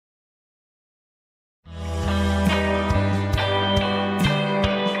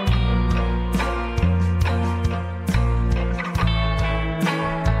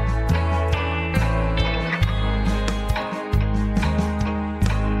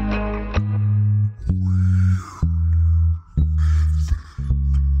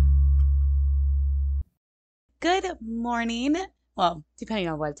morning. Well, depending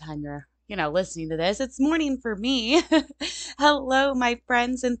on what time you're, listening to this, it's morning for me. Hello, my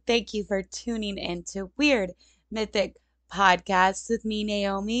friends, and thank you for tuning in to Weird Mythic Podcasts with me,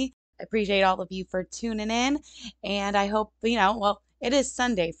 Naomi. I appreciate all of you for tuning in, and I hope, it is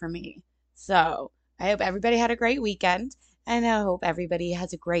Sunday for me. So I hope everybody had a great weekend, and I hope everybody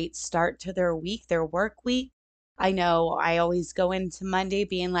has a great start to their week, their work week. I know I always go into Monday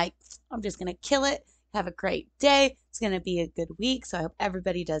being like, I'm just going to kill it. Have a great day. It's going to be a good week. So I hope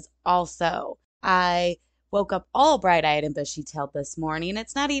everybody does also. I woke up all bright-eyed and bushy-tailed this morning.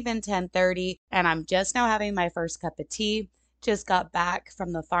 It's not even 10:30 and I'm just now having my first cup of tea. Just got back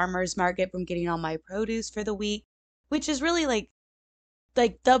from the farmer's market from getting all my produce for the week, which is really like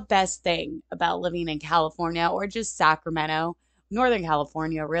the best thing about living in California or just Sacramento, Northern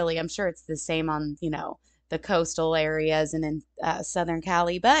California, really. I'm sure it's the same on, the coastal areas and in Southern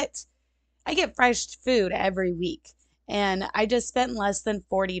Cali, but I get fresh food every week, and I just spent less than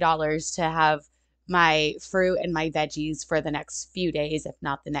 $40 to have my fruit and my veggies for the next few days, if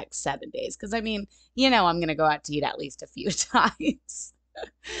not the next 7 days. Because I'm going to go out to eat at least a few times.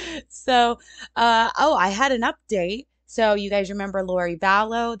 So, I had an update. So you guys remember Lori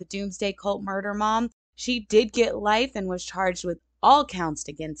Vallow, the Doomsday Cult murder mom? She did get life and was charged with all counts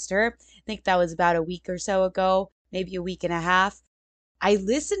against her. I think that was about a week or so ago, maybe a week and a half. I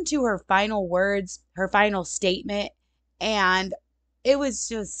listened to her final words, her final statement, and it was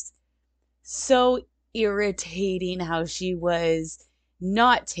just so irritating how she was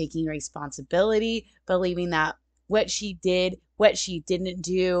not taking responsibility, believing that what she did, what she didn't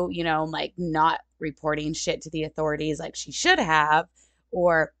do, like not reporting shit to the authorities like she should have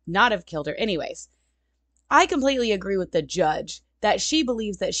or not have killed her. Anyways, I completely agree with the judge that she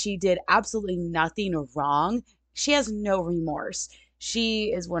believes that she did absolutely nothing wrong. She has no remorse. She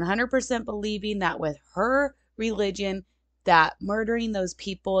is 100% believing that with her religion, that murdering those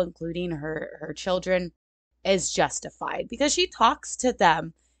people, including her children, is justified because she talks to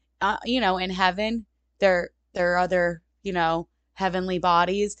them, in heaven, their other, heavenly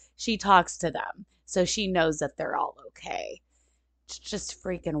bodies. She talks to them. So she knows that they're all okay. It's just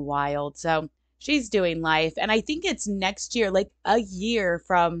freaking wild. So she's doing life. And I think it's next year, like a year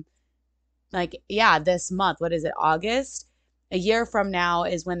from this month. What is it? August? A year from now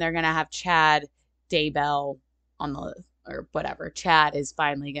is when they're going to have Chad Daybell or whatever. Chad is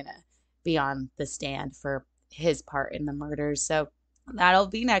finally going to be on the stand for his part in the murders. So that'll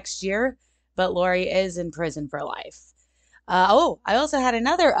be next year. But Lori is in prison for life. I also had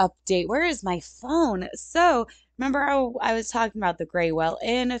another update. Where is my phone? So remember I was talking about the Graywell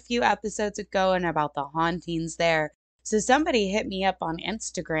Inn a few episodes ago and about the hauntings there. So somebody hit me up on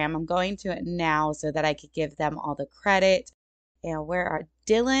Instagram. I'm going to it now so that I could give them all the credit. And where are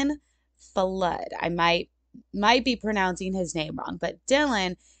Dylan Flood? I might be pronouncing his name wrong, but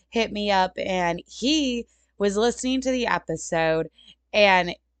Dylan hit me up and he was listening to the episode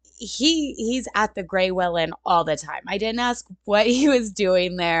and he's at the Graywell Inn all the time. I didn't ask what he was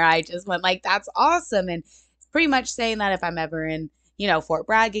doing there. I just went like, that's awesome. And pretty much saying that if I'm ever in, Fort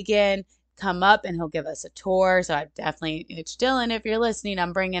Bragg again, come up and he'll give us a tour. So I definitely, it's Dylan, if you're listening,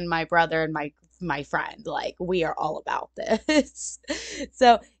 I'm bringing my brother and my friend. Like, we are all about this.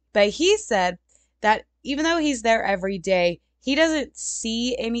 But he said that even though he's there every day, he doesn't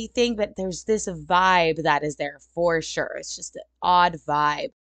see anything, but there's this vibe that is there for sure. It's just an odd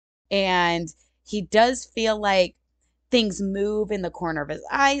vibe. And he does feel like things move in the corner of his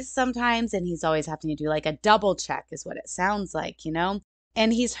eyes sometimes, and he's always having to do like a double check is what it sounds like,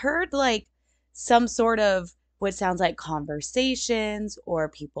 And he's heard like some sort of what sounds like conversations or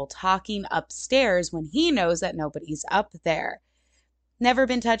people talking upstairs when he knows that nobody's up there. Never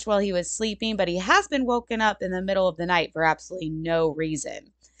been touched while he was sleeping, but he has been woken up in the middle of the night for absolutely no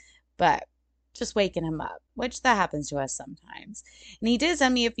reason. But just waking him up, which that happens to us sometimes. And he did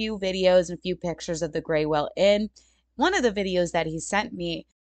send me a few videos and a few pictures of the Graywell Inn. One of the videos that he sent me,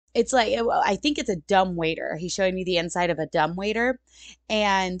 it's like, I think it's a dumbwaiter. He showed me the inside of a dumbwaiter.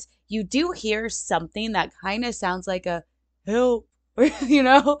 And you do hear something that kind of sounds like a help, or,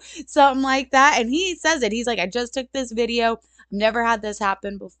 something like that. And he says it. He's like, I just took this video. I've never had this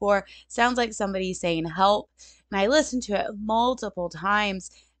happen before. Sounds like somebody saying help. And I listened to it multiple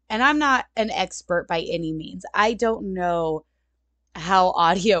times. And I'm not an expert by any means. I don't know how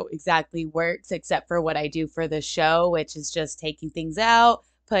audio exactly works except for what I do for the show, which is just taking things out,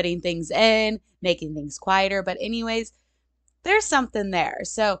 putting things in, making things quieter. But anyways, there's something there.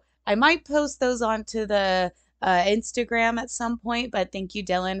 So I might post those onto the Instagram at some point. But thank you,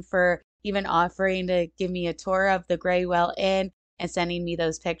 Dylan, for even offering to give me a tour of the Graywell Inn. and sending me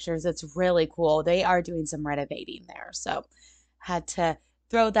those pictures. It's really cool. They are doing some renovating there. So had to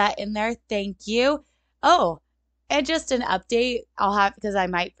throw that in there. Thank you. Oh, and just an update I'll have because I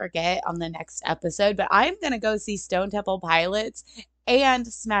might forget on the next episode, but I'm going to go see Stone Temple Pilots and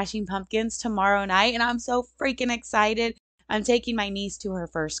Smashing Pumpkins tomorrow night, and I'm so freaking excited. I'm taking my niece to her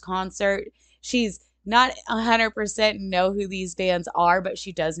first concert. She's not 100% know who these bands are, but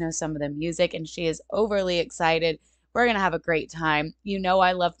she does know some of the music, and she is overly excited. We're going to have a great time. You know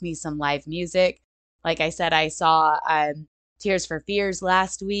I love me some live music. Like I said, I saw Tears for Fears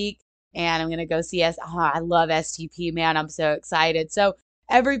last week, and I'm going to go see I love STP, man. I'm so excited. So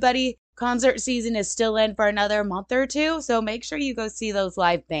everybody, concert season is still in for another month or two, so make sure you go see those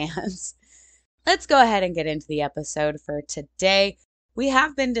live bands. Let's go ahead and get into the episode for today. I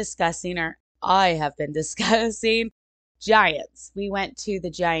have been discussing giants. We went to the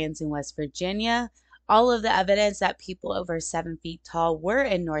Giants in West Virginia. All of the evidence that people over 7 feet tall were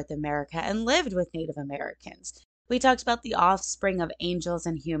in North America and lived with Native Americans. We talked about the offspring of angels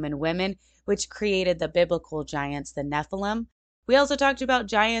and human women, which created the biblical giants, the Nephilim. We also talked about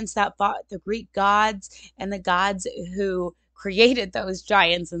giants that fought the Greek gods and the gods who created those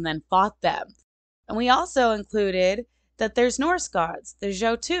giants and then fought them. And we also included that there's Norse gods, the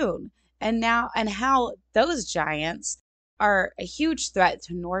Jotun, and how those giants are a huge threat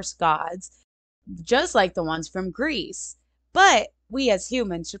to Norse gods, just like the ones from Greece. But we as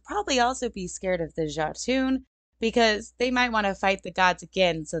humans should probably also be scared of the Jotun because they might want to fight the gods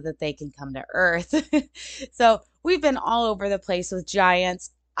again so that they can come to Earth. So we've been all over the place with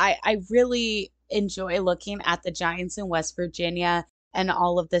giants. I really enjoy looking at the giants in West Virginia and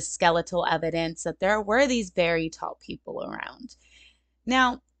all of the skeletal evidence that there were these very tall people around.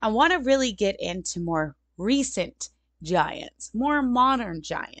 Now, I want to really get into more recent giants, more modern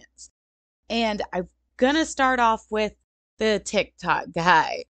giants. And I'm going to start off with the TikTok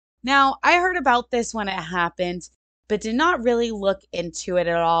guy. Now, I heard about this when it happened, but did not really look into it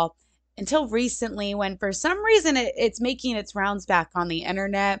at all until recently when for some reason it's making its rounds back on the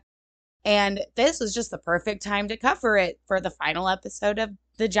internet. And this was just the perfect time to cover it for the final episode of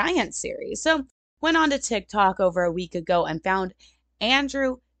the Giant series. So went on to TikTok over a week ago and found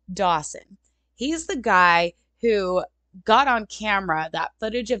Andrew Dawson. He's the guy who got on camera that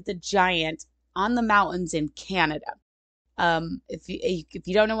footage of the giant on the mountains in Canada. If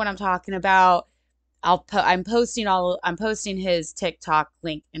you don't know what I'm talking about, I'm posting his TikTok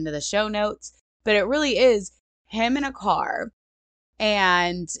link into the show notes. But it really is him in a car,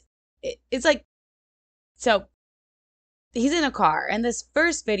 and it's like, so he's in a car, and this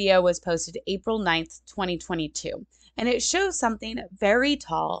first video was posted April 9th, 2022, and it shows something very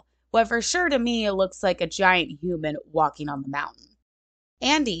tall, what for sure to me it looks like a giant human walking on the mountain.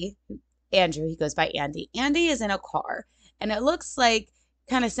 Andrew, he goes by Andy. Andy is in a car, and it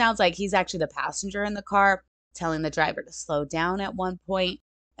kind of sounds like he's actually the passenger in the car, telling the driver to slow down at one point,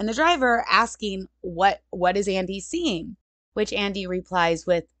 and the driver asking what is Andy seeing, which Andy replies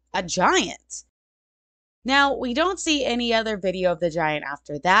with, a giant. Now, we don't see any other video of the giant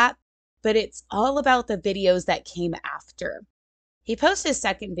after that, but it's all about the videos that came after. He posted his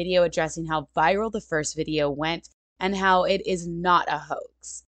second video addressing how viral the first video went and how it is not a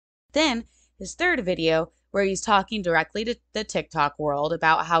hoax. Then, his third video, where he's talking directly to the TikTok world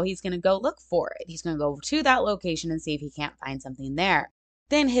about how he's going to go look for it. He's going to go to that location and see if he can't find something there.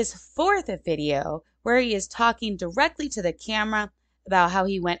 Then his fourth video, where he is talking directly to the camera about how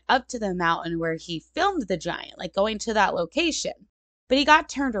he went up to the mountain where he filmed the giant, like going to that location. But he got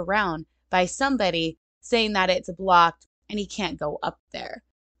turned around by somebody saying that it's blocked and he can't go up there,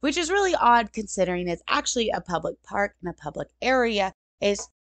 which is really odd considering it's actually a public park and a public area.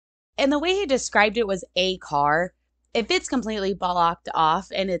 And the way he described it was a car. If it's completely blocked off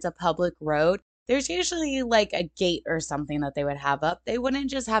and it's a public road, there's usually like a gate or something that they would have up. They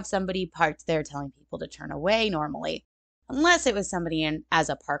wouldn't just have somebody parked there telling people to turn away normally. Unless it was somebody in as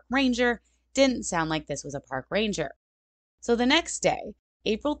a park ranger. Didn't sound like this was a park ranger. So the next day,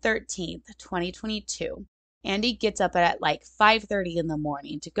 April 13th, 2022, Andy gets up at like 5:30 in the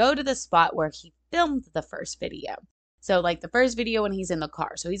morning to go to the spot where he filmed the first video. So like the first video when he's in the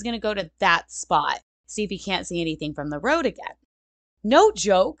car. So he's going to go to that spot, see if he can't see anything from the road again. No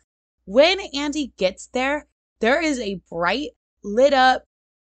joke. When Andy gets there, there is a bright lit up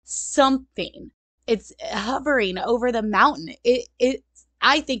something. It's hovering over the mountain.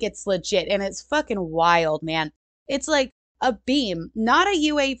 I think it's legit and it's fucking wild, man. It's like a beam, not a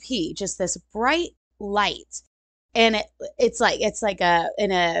UAP, just this bright light. And it's like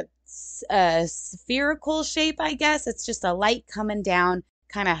in a spherical shape, I guess. It's just a light coming down,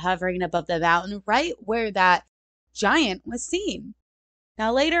 kind of hovering above the mountain, right where that giant was seen.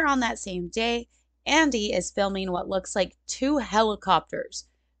 Now, later on that same day, Andy is filming what looks like two helicopters,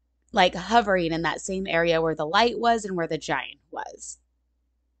 like hovering in that same area where the light was and where the giant was.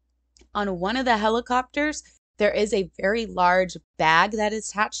 On one of the helicopters, there is a very large bag that is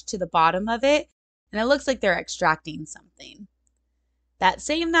attached to the bottom of it, and it looks like they're extracting something. That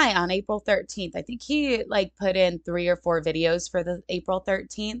same night on April 13th, I think he put in 3 or 4 videos for the April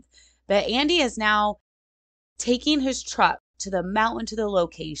 13th, but Andy is now taking his truck to the mountain, to the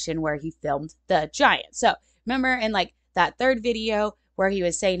location where he filmed the giant. So remember in that third video where he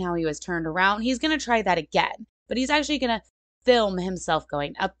was saying how he was turned around, he's going to try that again, but he's actually going to film himself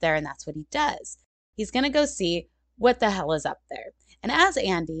going up there, and that's what he does. He's going to go see what the hell is up there. And as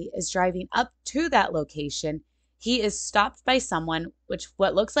Andy is driving up to that location, he is stopped by someone,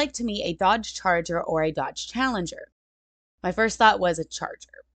 what looks like to me a Dodge Charger or a Dodge Challenger. My first thought was a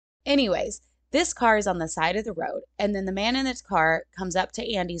Charger. Anyways, this car is on the side of the road, and then the man in this car comes up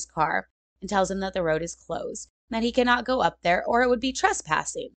to Andy's car and tells him that the road is closed, and that he cannot go up there or it would be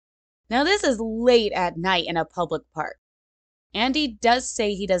trespassing. Now, this is late at night in a public park. Andy does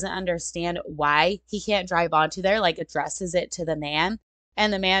say he doesn't understand why he can't drive onto there, addresses it to the man,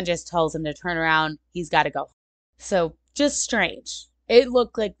 and the man just tells him to turn around, he's got to go. So, just strange. It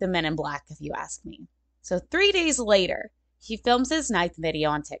looked like the Men in Black, if you ask me. So 3 days later, he films his 9th video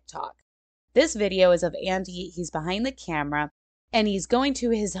on TikTok. This video is of Andy. He's behind the camera, and he's going to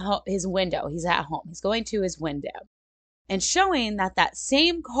his window. He's at home. He's going to his window and showing that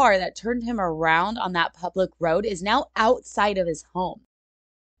same car that turned him around on that public road is now outside of his home.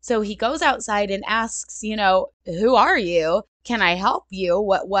 So he goes outside and asks, who are you? Can I help you?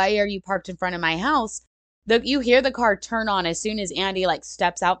 Why are you parked in front of my house? You hear the car turn on as soon as Andy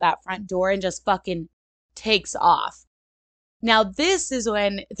steps out that front door and just fucking takes off. Now, this is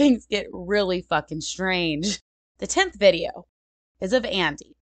when things get really fucking strange. The 10th video is of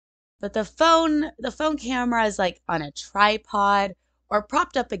Andy, but the phone camera is on a tripod or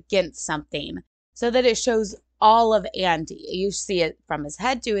propped up against something so that it shows all of Andy. You see it from his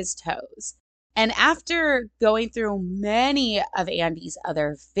head to his toes. And after going through many of Andy's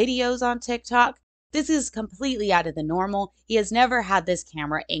other videos on TikTok, this is completely out of the normal. He has never had this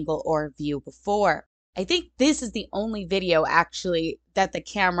camera angle or view before. I think this is the only video actually that the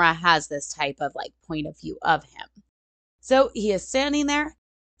camera has this type of point of view of him. So he is standing there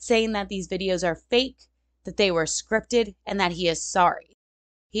saying that these videos are fake, that they were scripted, and that he is sorry.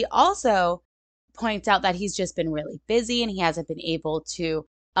 He also points out that he's just been really busy and he hasn't been able to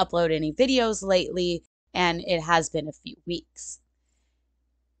upload any videos lately, and it has been a few weeks.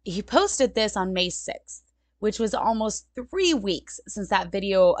 He posted this on May 6th, which was almost 3 weeks since that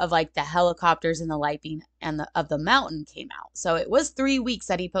video of the helicopters and the light beam and of the mountain came out. So it was 3 weeks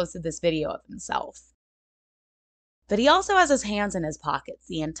that he posted this video of himself. But he also has his hands in his pockets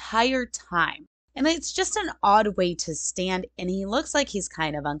the entire time. And it's just an odd way to stand, and he looks like he's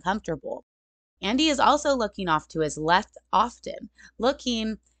kind of uncomfortable. Andy is also looking off to his left often,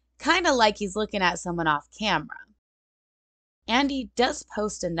 looking kind of like he's looking at someone off camera. Andy does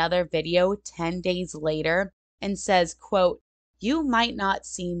post another video 10 days later and says, quote, "You might not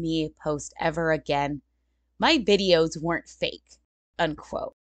see me post ever again. My videos weren't fake,"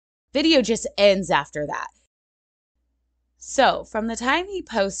 unquote. Video just ends after that. So from the time he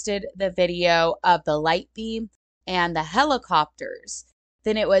posted the video of the light beam and the helicopters,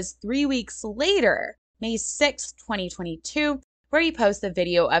 then it was 3 weeks later, May 6th, 2022, where he posted a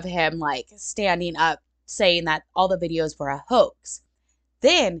video of him standing up saying that all the videos were a hoax.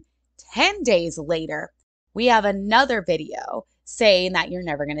 Then 10 days later, we have another video saying that you're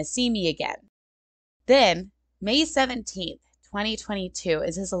never going to see me again. Then May 17th, 2022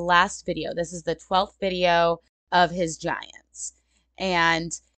 is his last video. This is the 12th video of his giants.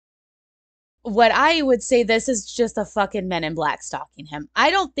 And what I would say, this is just a fucking Men in Black stalking him.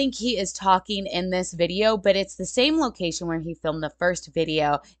 I don't think he is talking in this video, but it's the same location where he filmed the first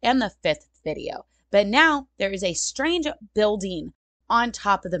video and the 5th video. But now there is a strange building on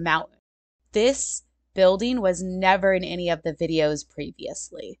top of the mountain. This building was never in any of the videos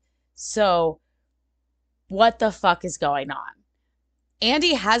previously. So what the fuck is going on?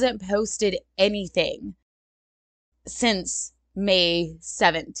 Andy hasn't posted anything since May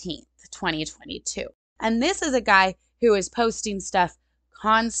 17th, 2022. And this is a guy who is posting stuff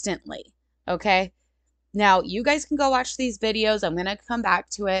constantly, okay? Now, you guys can go watch these videos. I'm going to come back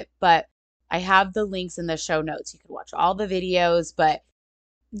to it, but I have the links in the show notes. You can watch all the videos, but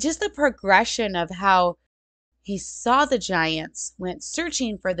just the progression of how he saw the giants, went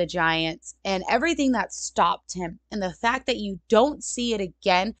searching for the giants, and everything that stopped him, and the fact that you don't see it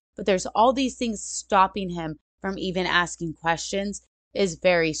again, but there's all these things stopping him from even asking questions is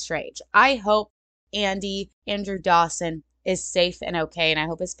very strange. I hope Andrew Dawson is safe and okay, and I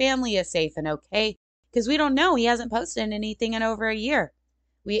hope his family is safe and okay, because we don't know. He hasn't posted anything in over a year.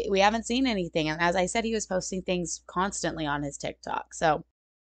 We haven't seen anything, and as I said, he was posting things constantly on his TikTok. So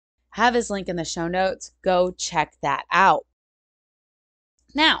have his link in the show notes. Go check that out.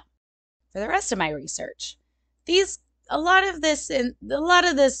 Now, for the rest of my research, a lot of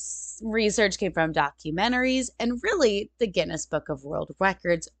this research came from documentaries and really the Guinness Book of World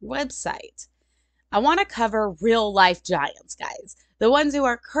Records website. I want to cover real life giants, guys, the ones who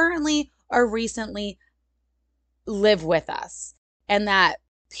are currently or recently live with us, and that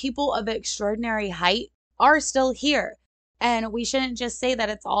people of extraordinary height are still here. And we shouldn't just say that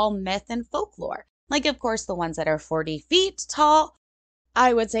it's all myth and folklore. Like, of course, the ones that are 40 feet tall,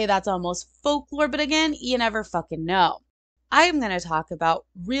 I would say that's almost folklore, but again, you never fucking know. I'm going to talk about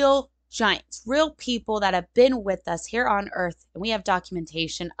real giants, real people that have been with us here on Earth, and we have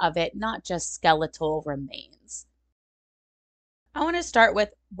documentation of it, not just skeletal remains. I want to start with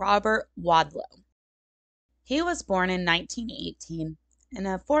Robert Wadlow. He was born in 1918 and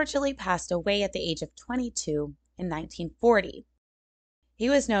unfortunately passed away at the age of 22 in 1940. He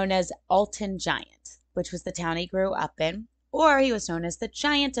was known as Alton Giant, which was the town he grew up in, or he was known as the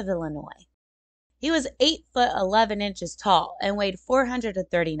Giant of Illinois. He was 8 foot 11 inches tall and weighed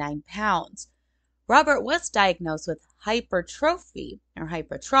 439 pounds. Robert was diagnosed with hypertrophy.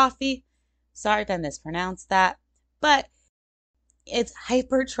 Sorry if I mispronounced that, but it's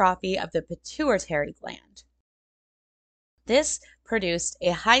hypertrophy of the pituitary gland. This produced a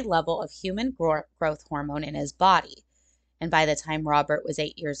high level of human growth hormone in his body, and by the time Robert was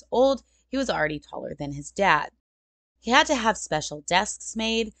 8 years old, he was already taller than his dad. He had to have special desks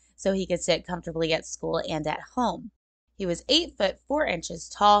made so he could sit comfortably at school and at home. He was 8 foot 4 inches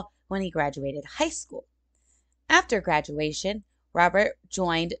tall when he graduated high school. After graduation, Robert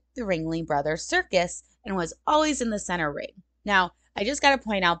joined the Ringling Brothers Circus and was always in the center ring. Now, I just got to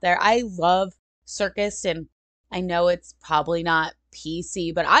point out there, I love circus, and I know it's probably not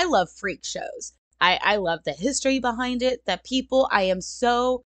PC, but I love freak shows. I love the history behind it, the people. I am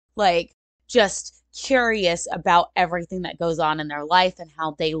so, just curious about everything that goes on in their life and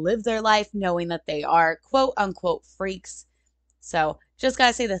how they live their life, knowing that they are quote unquote freaks. So just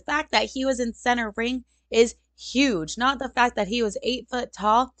gotta say, the fact that he was in center ring is huge. Not the fact that he was 8 foot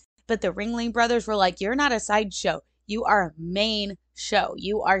tall, but the Ringling Brothers were like, you're not a sideshow. You are main show.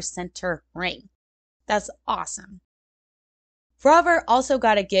 You are center ring. That's awesome. Robert also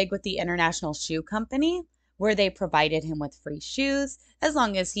got a gig with the International Shoe Company, where they provided him with free shoes as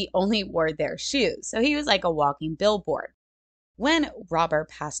long as he only wore their shoes. So he was like a walking billboard. When Robert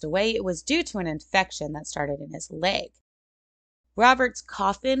passed away, it was due to an infection that started in his leg. Robert's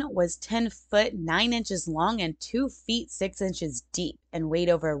coffin was 10 foot 9 inches long and 2 feet 6 inches deep and weighed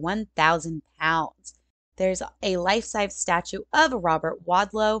over 1,000 pounds. There's a life-size statue of Robert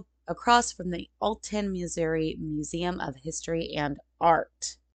Wadlow across from the Alton, Missouri Museum of History and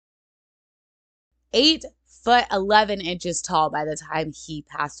Art. 8 foot 11 inches tall by the time he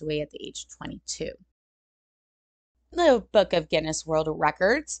passed away at the age of 22. The Book of Guinness World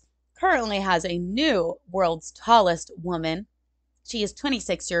Records currently has a new world's tallest woman. She is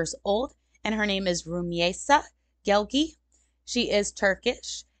 26 years old, and her name is Rumeysa Gelgi. She is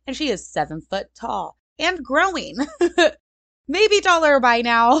Turkish, and she is 7 foot tall and growing. Maybe taller by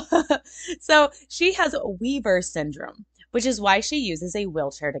now. So she has Weaver syndrome, which is why she uses a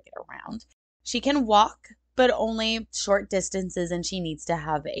wheelchair to get around. She can walk, but only short distances, and she needs to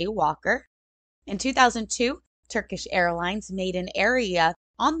have a walker. In 2002, Turkish Airlines made an area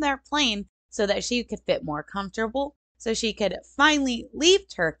on their plane so that she could fit more comfortable, so she could finally leave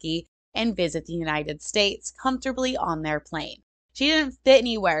Turkey and visit the United States comfortably on their plane. She didn't fit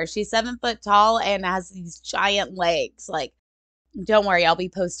anywhere. She's 7 foot tall and has these giant legs. Don't worry, I'll be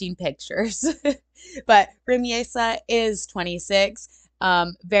posting pictures. But Rumeysa is 26,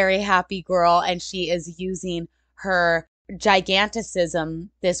 very happy girl, and she is using her giganticism,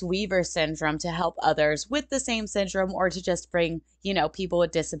 this Weaver syndrome, to help others with the same syndrome, or to just bring, people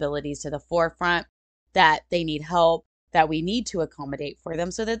with disabilities to the forefront, that they need help, that we need to accommodate for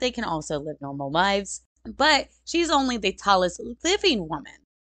them so that they can also live normal lives. But she's only the tallest living woman.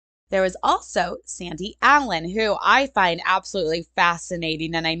 There was also Sandy Allen, who I find absolutely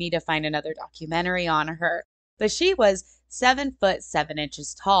fascinating, and I need to find another documentary on her. But she was 7 foot 7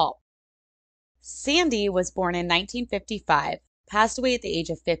 inches tall. Sandy was born in 1955, passed away at the age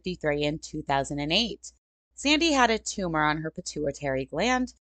of 53 in 2008. Sandy had a tumor on her pituitary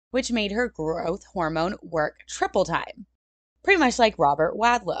gland, which made her growth hormone work triple time, pretty much like Robert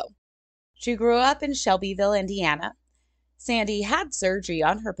Wadlow. She grew up in Shelbyville, Indiana. Sandy had surgery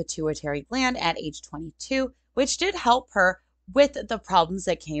on her pituitary gland at age 22, which did help her with the problems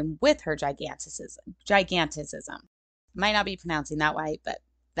that came with her giganticism. Might not be pronouncing that right, but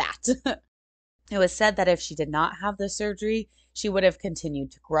that. It was said that if she did not have the surgery, she would have continued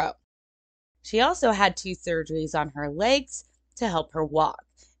to grow. She also had 2 surgeries on her legs to help her walk,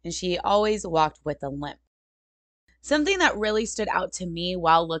 and she always walked with a limp. Something that really stood out to me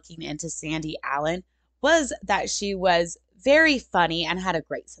while looking into Sandy Allen was that she was very funny and had a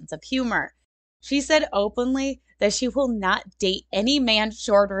great sense of humor. She said openly that she will not date any man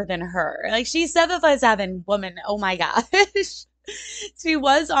shorter than her. Like, she's 7'7" woman. Oh my gosh. She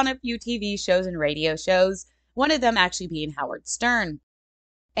was on a few TV shows and radio shows, one of them actually being Howard Stern.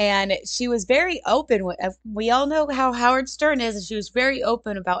 And she was very open. We all know how Howard Stern is, and she was very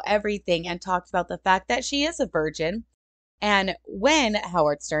open about everything and talked about the fact that she is a virgin. And when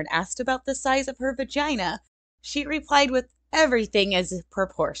Howard Stern asked about the size of her vagina, she replied with everything is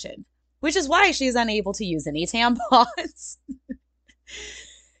proportioned, which is why she's unable to use any tampons.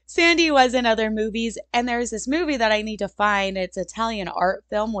 Sandy was in other movies, and there's this movie that I need to find. It's an Italian art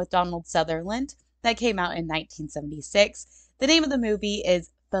film with Donald Sutherland that came out in 1976. The name of the movie is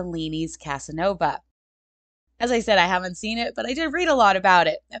Fellini's Casanova. As I said, I haven't seen it, but I did read a lot about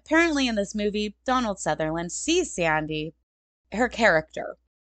it. Apparently in this movie, Donald Sutherland sees Sandy, her character,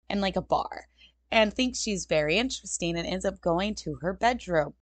 in like a bar, and thinks she's very interesting and ends up going to her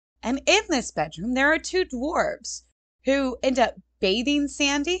bedroom. And in this bedroom, there are 2 dwarves who end up bathing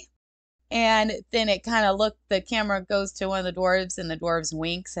Sandy. And then it kind of the camera goes to one of the dwarves and the dwarves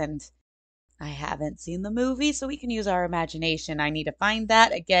winks, and I haven't seen the movie, so we can use our imagination. I need to find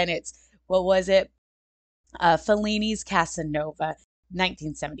that. Again, it's, what was it? Fellini's Casanova,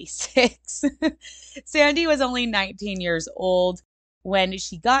 1976. Sandy was only 19 years old when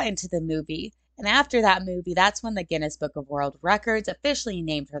she got into the movie. And after that movie, that's when the Guinness Book of World Records officially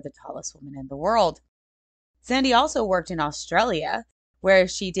named her the tallest woman in the world. Sandy also worked in Australia, where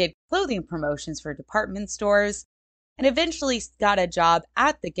she did clothing promotions for department stores, and eventually got a job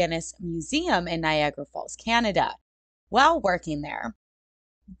at the Guinness Museum in Niagara Falls, Canada. While working there,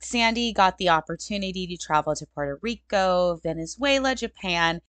 Sandy got the opportunity to travel to Puerto Rico, Venezuela,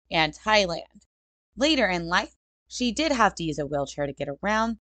 Japan, and Thailand. Later in life, she did have to use a wheelchair to get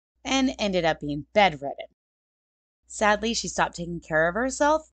around and ended up being bedridden. Sadly, she stopped taking care of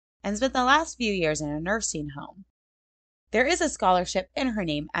herself and spent the last few years in a nursing home. There is a scholarship in her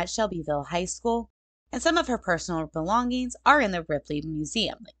name at Shelbyville High School, and some of her personal belongings are in the Ripley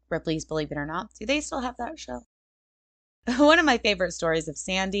Museum. Like Ripley's Believe It or Not. Do they still have that show? One of my favorite stories of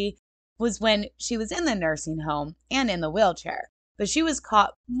Sandy was when she was in the nursing home and in the wheelchair, but she was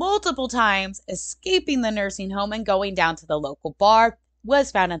caught multiple times escaping the nursing home and going down to the local bar,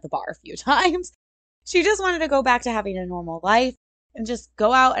 was found at the bar a few times. She just wanted to go back to having a normal life and just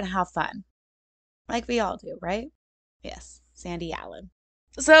go out and have fun. Like we all do, right? Yes, Sandy Allen.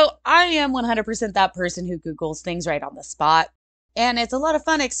 So I am 100% that person who Googles things right on the spot. And it's a lot of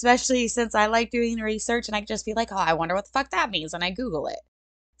fun, especially since I like doing research and I can just be like, oh, I wonder what the fuck that means, and I Google it.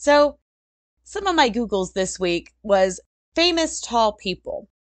 So some of my Googles this week was famous tall people.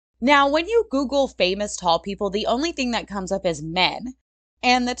 Now, when you Google famous tall people, the only thing that comes up is men.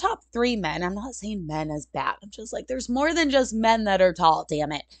 And the top 3 men, I'm not saying men as bad. I'm just like, there's more than just men that are tall,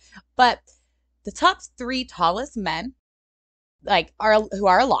 damn it. But the top 3 tallest men, who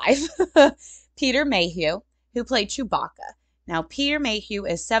are alive, Peter Mayhew, who played Chewbacca. Now, Peter Mayhew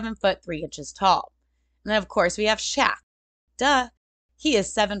is 7'3" tall. And then, of course, we have Shaq. Duh. He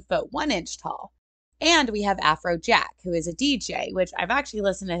is 7'1" tall. And we have Afro Jack, who is a DJ, which I've actually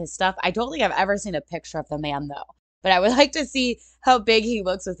listened to his stuff. I don't think I've ever seen a picture of the man, though. But I would like to see how big he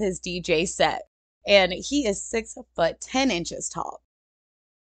looks with his DJ set. And he is 6'10" tall.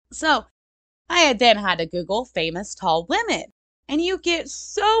 So I then had to Google famous tall women. And you get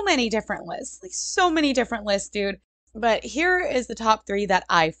so many different lists. Like, so many different lists, dude. But here is the top 3 that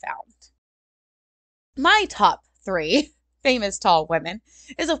I found. My top 3 famous tall women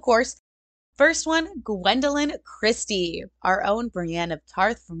is, of course, first one, Gwendolyn Christie, our own Brienne of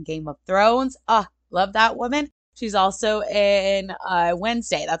Tarth from Game of Thrones. Love that woman. She's also in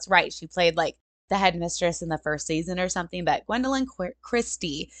Wednesday. That's right. She played like the headmistress in the first season or something. But Gwendolyn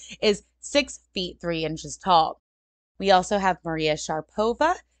Christie is 6'3" tall. We also have Maria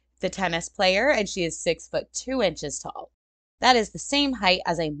Sharapova, the tennis player, and she is 6'2" tall. That is the same height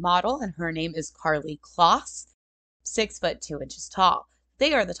as a model, and her name is Carly Kloss, 6'2" tall.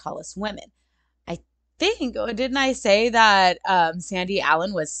 They are the tallest women. I think, didn't I say that Sandy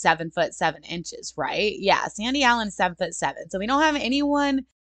Allen was 7'7" right? Yeah, Sandy Allen is 7'7". So we don't have anyone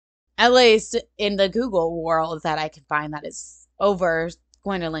At least in the Google world that I can find, that is over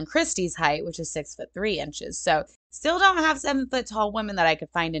Gwendolyn Christie's height, which is 6'3" So still don't have 7 foot tall women that I could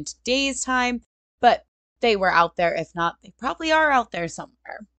find in today's time, but they were out there. If not, they probably are out there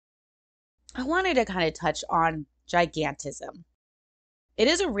somewhere. I wanted to kind of touch on gigantism. It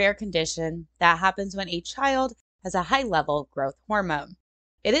is a rare condition that happens when a child has a high level of growth hormone.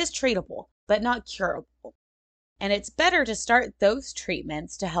 It is treatable, but not curable. And it's better to start those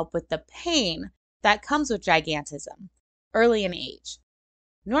treatments to help with the pain that comes with gigantism early in age.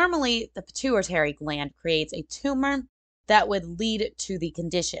 Normally, the pituitary gland creates a tumor that would lead to the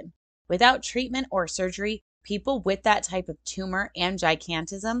condition. Without treatment or surgery, people with that type of tumor and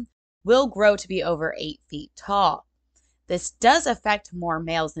gigantism will grow to be over 8 feet tall. This does affect more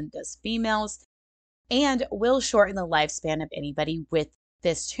males than does females and will shorten the lifespan of anybody with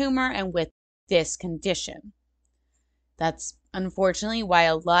this tumor and with this condition. That's unfortunately why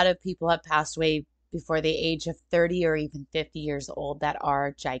a lot of people have passed away before the age of 30 or even 50 years old that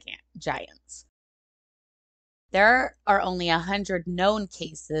are giants. There are only 100 known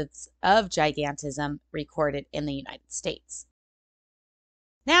cases of gigantism recorded in the United States.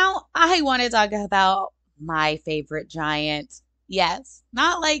 Now, I want to talk about my favorite giant. Yes,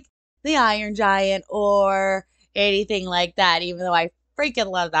 not like the Iron Giant or anything like that, even though I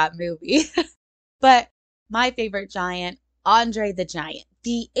freaking love that movie. But my favorite giant, Andre the Giant,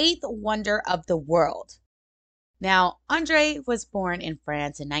 the 8th wonder of the world. Now, Andre was born in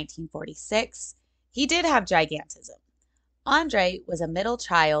France in 1946. He did have gigantism. Andre was a middle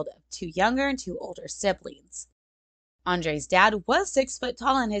child of 2 younger and 2 older siblings. Andre's dad was 6 foot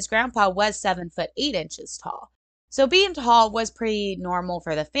tall and his grandpa was 7'8" tall. So being tall was pretty normal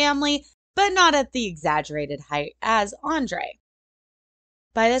for the family, but not at the exaggerated height as Andre.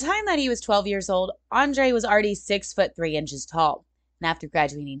 By the time that he was 12 years old, Andre was already 6'3" tall. And after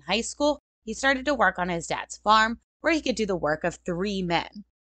graduating high school, he started to work on his dad's farm where he could do the work of 3 men.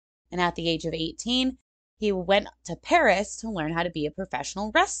 And at the age of 18, he went to Paris to learn how to be a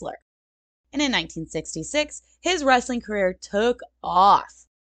professional wrestler. And in 1966, his wrestling career took off.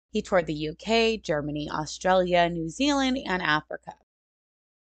 He toured the UK, Germany, Australia, New Zealand, and Africa.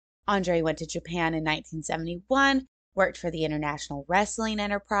 Andre went to Japan in 1971, worked for the International Wrestling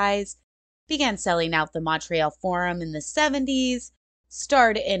Enterprise, began selling out the Montreal Forum in the 70s,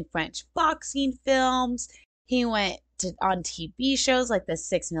 starred in French boxing films. He went on TV shows like The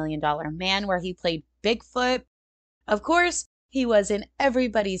 $6 Million Man, where he played Bigfoot. Of course, he was in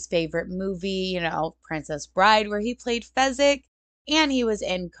everybody's favorite movie, Princess Bride, where he played Fezzik. And he was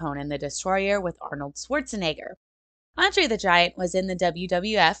in Conan the Destroyer with Arnold Schwarzenegger. Andre the Giant was in the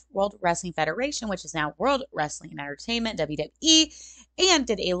WWF, World Wrestling Federation, which is now World Wrestling Entertainment, WWE, and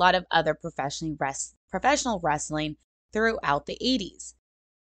did a lot of other professional wrestling throughout the 80s.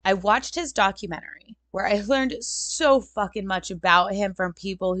 I watched his documentary, where I learned so fucking much about him from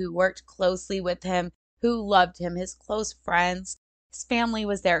people who worked closely with him, who loved him, his close friends. His family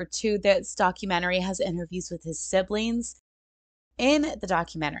was there too. This documentary has interviews with his siblings. In the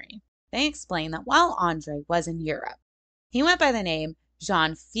documentary, they explain that while Andre was in Europe, he went by the name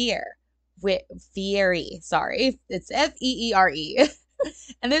Jean Fiere. It's F-E-E-R-E.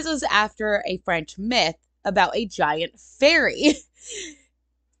 And this was after a French myth about a giant fairy.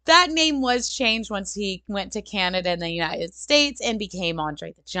 That name was changed once he went to Canada and the United States and became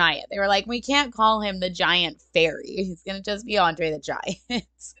Andre the Giant. They were like, we can't call him the giant fairy. He's going to just be Andre the Giant.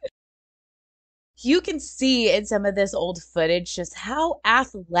 You can see in some of this old footage just how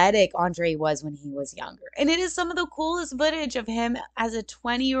athletic Andre was when he was younger. And it is some of the coolest footage of him as a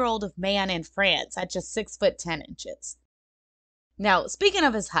 20-year-old man in France at just 6'10". Now, speaking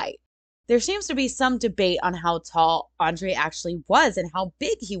of his height, there seems to be some debate on how tall Andre actually was and how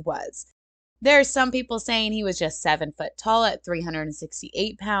big he was. There are some people saying he was just 7 foot tall at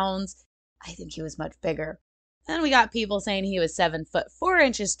 368 pounds. I think he was much bigger. Then we got people saying he was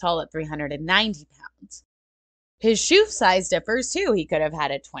 7'4" tall at 390 pounds. His shoe size differs too. He could have had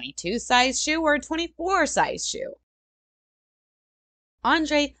a 22 size shoe or a 24 size shoe.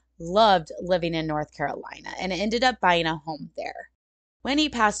 Andre loved living in North Carolina and ended up buying a home there. When he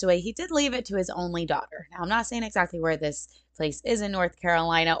passed away, he did leave it to his only daughter. Now, I'm not saying exactly where this place is in North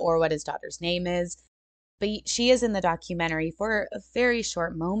Carolina or what his daughter's name is, but she is in the documentary for a very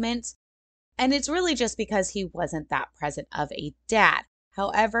short moment. And it's really just because he wasn't that present of a dad.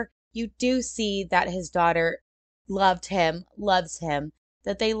 However, you do see that his daughter loved him, loves him,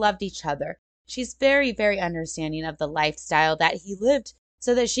 that they loved each other. She's very, very understanding of the lifestyle that he lived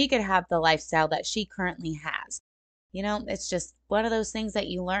so that she could have the lifestyle that she currently has. It's just one of those things that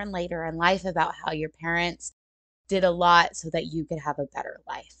you learn later in life about how your parents did a lot so that you could have a better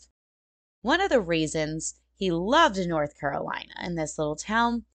life. One of the reasons he loved North Carolina in this little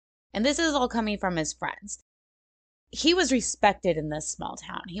town, and this is all coming from his friends, he was respected in this small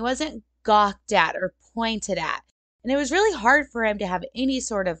town. He wasn't gawked at or pointed at. And it was really hard for him to have any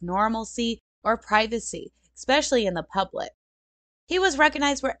sort of normalcy or privacy, especially in the public. He was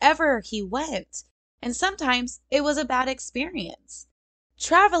recognized wherever he went, and sometimes it was a bad experience.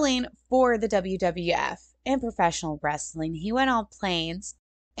 Traveling for the WWF and professional wrestling, he went on planes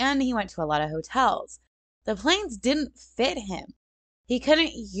and he went to a lot of hotels. The planes didn't fit him. He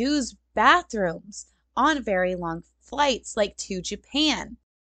couldn't use bathrooms on very long flights like to Japan.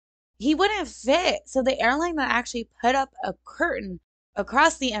 He wouldn't fit, so the airline would actually put up a curtain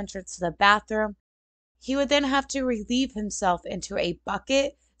across the entrance to the bathroom. He would then have to relieve himself into a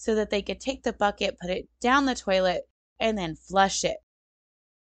bucket so that they could take the bucket, put it down the toilet, and then flush it.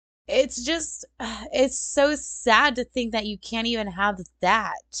 It's so sad to think that you can't even have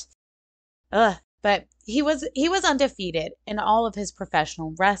that. But he was undefeated in all of his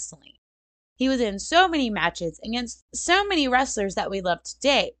professional wrestling. He was in so many matches against so many wrestlers that we love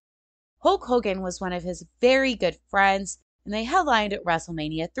today. Hulk Hogan was one of his very good friends, and they headlined at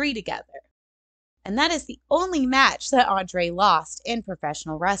WrestleMania 3 together. And that is the only match that Andre lost in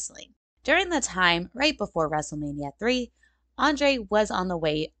professional wrestling. During the time right before WrestleMania 3, Andre was on the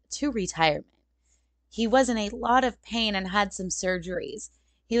way to retirement. He was in a lot of pain and had some surgeries.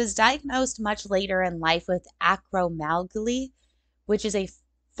 He was diagnosed much later in life with acromegaly, which is a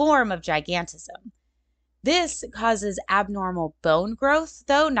form of gigantism. This causes abnormal bone growth,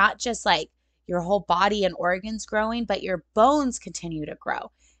 though, not just like your whole body and organs growing, but your bones continue to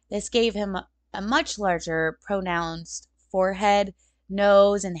grow. This gave him a much larger pronounced forehead,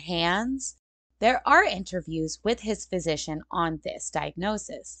 nose, and hands. There are interviews with his physician on this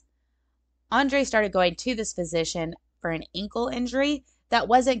diagnosis. Andre started going to this physician for an ankle injury that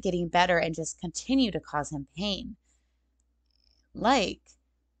wasn't getting better and just continued to cause him pain. Like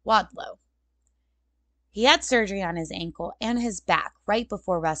Wadlow. He had surgery on his ankle and his back right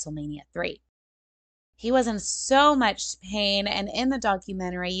before WrestleMania 3. He was in so much pain, and in the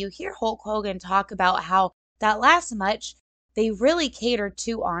documentary, you hear Hulk Hogan talk about how that last match, they really catered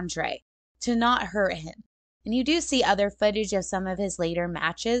to Andre to not hurt him. And you do see other footage of some of his later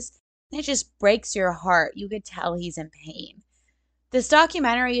matches, and it just breaks your heart. You could tell he's in pain. This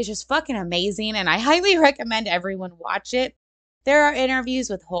documentary is just fucking amazing, and I highly recommend everyone watch it. There are interviews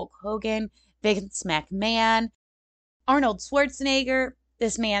with Hulk Hogan, Vince McMahon, Arnold Schwarzenegger,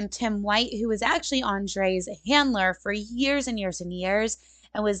 this man Tim White, who was actually Andre's handler for years and years and years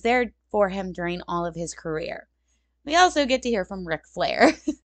and was there for him during all of his career. We also get to hear from Ric Flair.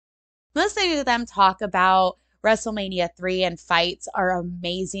 Listening to them talk about WrestleMania 3 and fights are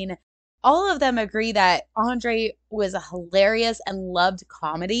amazing. All of them agree that Andre was hilarious and loved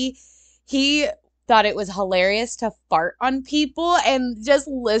comedy. He thought it was hilarious to fart on people, and just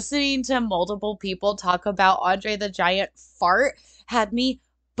listening to multiple people talk about Andre the Giant fart had me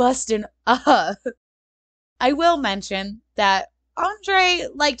busting up. I will mention that Andre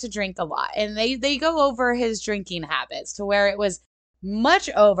liked to drink a lot, and they go over his drinking habits to where it was much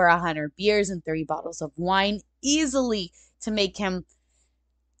over 100 beers and 3 bottles of wine easily to make him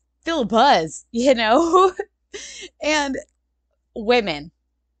feel a buzz, And women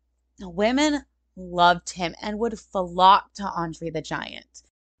loved him and would flock to Andre the Giant.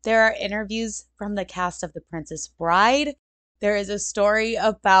 There are interviews from the cast of The Princess Bride. There is a story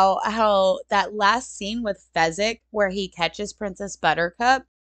about how that last scene with Fezzik where he catches Princess Buttercup,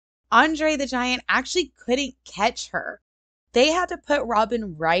 Andre the Giant actually couldn't catch her. They had to put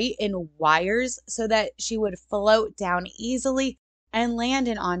Robin Wright in wires so that she would float down easily and land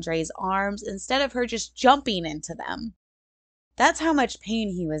in Andre's arms instead of her just jumping into them. That's how much pain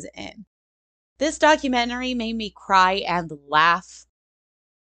he was in. This documentary made me cry and laugh.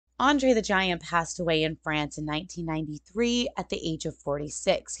 Andre the Giant passed away in France in 1993 at the age of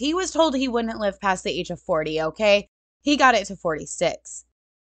 46. He was told he wouldn't live past the age of 40, okay? He got it to 46.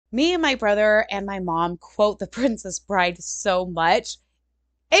 Me and my brother and my mom quote The Princess Bride so much.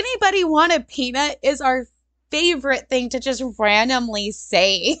 Anybody want a peanut is our favorite thing to just randomly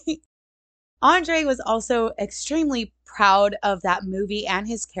say. Andre was also extremely proud of that movie and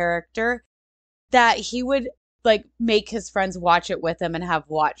his character, that he would make his friends watch it with him and have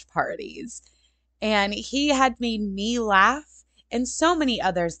watch parties. And he had made me laugh and so many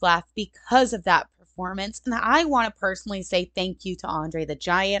others laugh because of that performance. And I want to personally say thank you to Andre the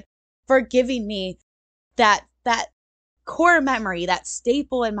Giant for giving me that core memory, that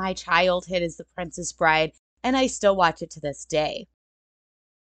staple in my childhood is The Princess Bride. And I still watch it to this day.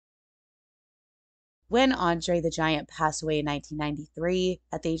 When Andre the Giant passed away in 1993,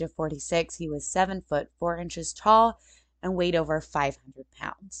 at the age of 46, he was 7 foot 4 inches tall and weighed over 500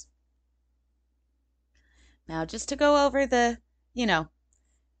 pounds. Now, just to go over the,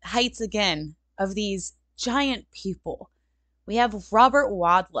 heights again of these giant people, we have Robert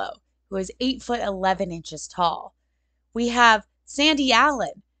Wadlow, who is 8 foot 11 inches tall. We have Sandy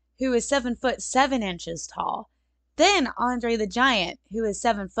Allen, who is 7 foot 7 inches tall. Then Andre the Giant, who is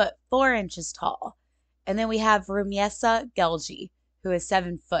 7 foot 4 inches tall. And then we have Rumeysa Gelgi, who is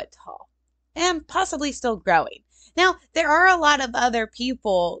 7 foot tall and possibly still growing. Now, there are a lot of other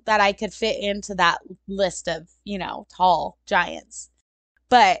people that I could fit into that list of, tall giants.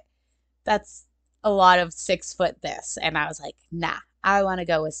 But that's a lot of 6 foot this. And I was like, nah, I want to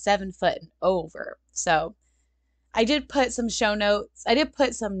go with 7 foot and over. So I did put some show notes. I did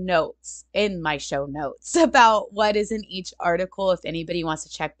put some notes in my show notes about what is in each article if anybody wants to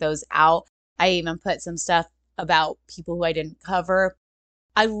check those out. I even put some stuff about people who I didn't cover.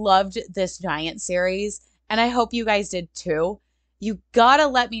 I loved this giant series, and I hope you guys did too. You gotta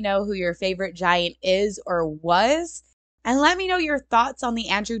let me know who your favorite giant is or was, and let me know your thoughts on the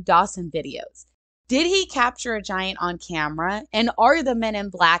Andrew Dawson videos. Did he capture a giant on camera, and are the men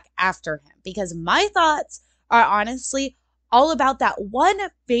in black after him? Because my thoughts are honestly all about that one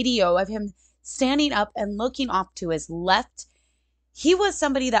video of him standing up and looking off to his left. He was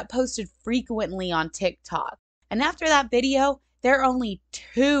somebody that posted frequently on TikTok. And after that video, there are only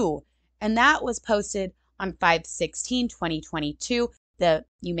 2. And that was posted on 5/16/2022. The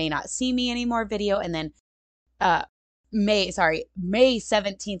You May Not See Me Anymore video. And then May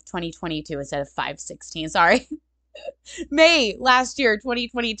 17th, 2022 instead of 5/16. Sorry. May last year,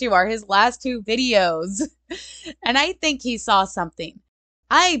 2022 are his last 2 videos. And I think he saw something.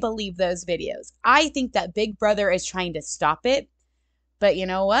 I believe those videos. I think that Big Brother is trying to stop it. But you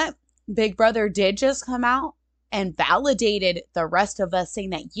know what? Big Brother did just come out and validated the rest of us, saying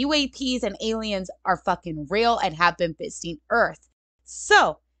that UAPs and aliens are fucking real and have been visiting Earth.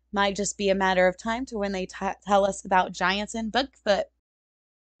 So, might just be a matter of time to when they tell us about giants and Bigfoot.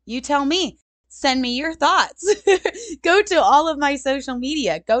 You tell me. Send me your thoughts. Go to all of my social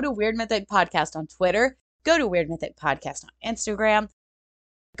media. Go to Weird Mythic Podcast on Twitter. Go to Weird Mythic Podcast on Instagram.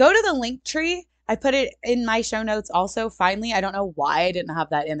 Go to the link tree. I put it in my show notes also, finally. I don't know why I didn't have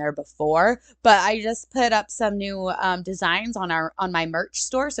that in there before, but I just put up some new designs on my merch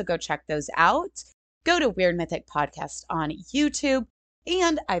store, so go check those out. Go to Weird Mythic Podcast on YouTube,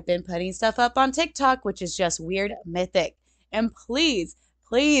 and I've been putting stuff up on TikTok, which is just Weird Mythic. And please,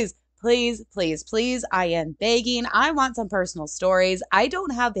 please, please, please, please, I am begging. I want some personal stories. I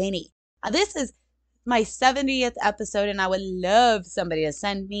don't have any. This is my 70th episode, and I would love somebody to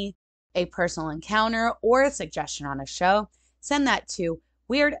send me a personal encounter or a suggestion on a show. Send that to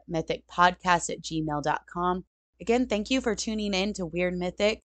weirdmythicpodcast@gmail.com. Again, thank you for tuning in to Weird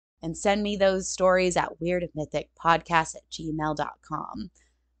Mythic, and send me those stories at weirdmythicpodcast@gmail.com.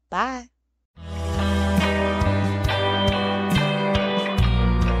 Bye.